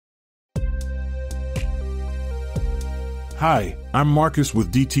Hi, I'm Marcus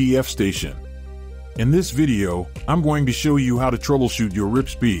with DTF Station. In this video, I'm going to show you how to troubleshoot your RIP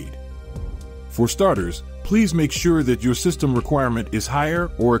speed. For starters, please make sure that your system requirement is higher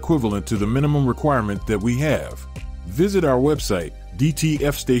or equivalent to the minimum requirement that we have. Visit our website,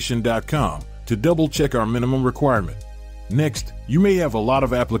 dtfstation.com, to double-check our minimum requirement. Next, you may have a lot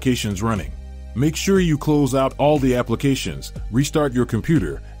of applications running. Make sure you close out all the applications, restart your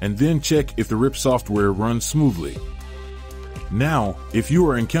computer, and then check if the RIP software runs smoothly. Now, if you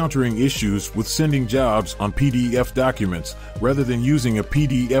are encountering issues with sending jobs on PDF documents rather than using a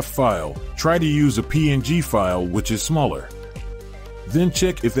PDF file, try to use a PNG file, which is smaller. Then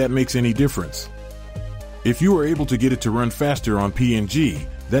check if that makes any difference. If you are able to get it to run faster on PNG,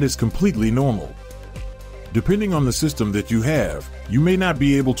 that is completely normal. Depending on the system that you have, you may not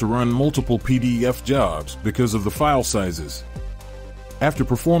be able to run multiple PDF jobs because of the file sizes. After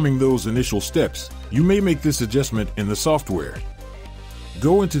performing those initial steps, you may make this adjustment in the software.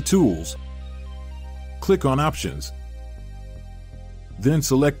 Go into Tools, click on Options, then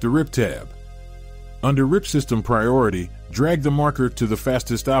select the RIP tab. Under RIP System Priority, drag the marker to the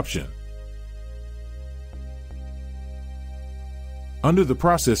fastest option. Under the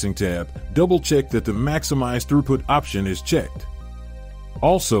Processing tab, double-check that the Maximize Throughput option is checked.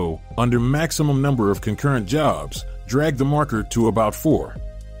 Also, under Maximum Number of Concurrent Jobs, drag the marker to about 4.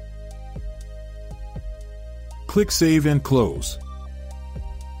 Click Save and Close.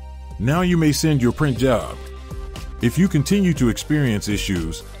 Now you may send your print job. If you continue to experience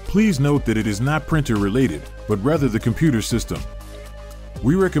issues, please note that it is not printer related, but rather the computer system.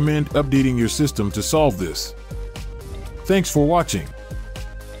 We recommend updating your system to solve this. Thanks for watching.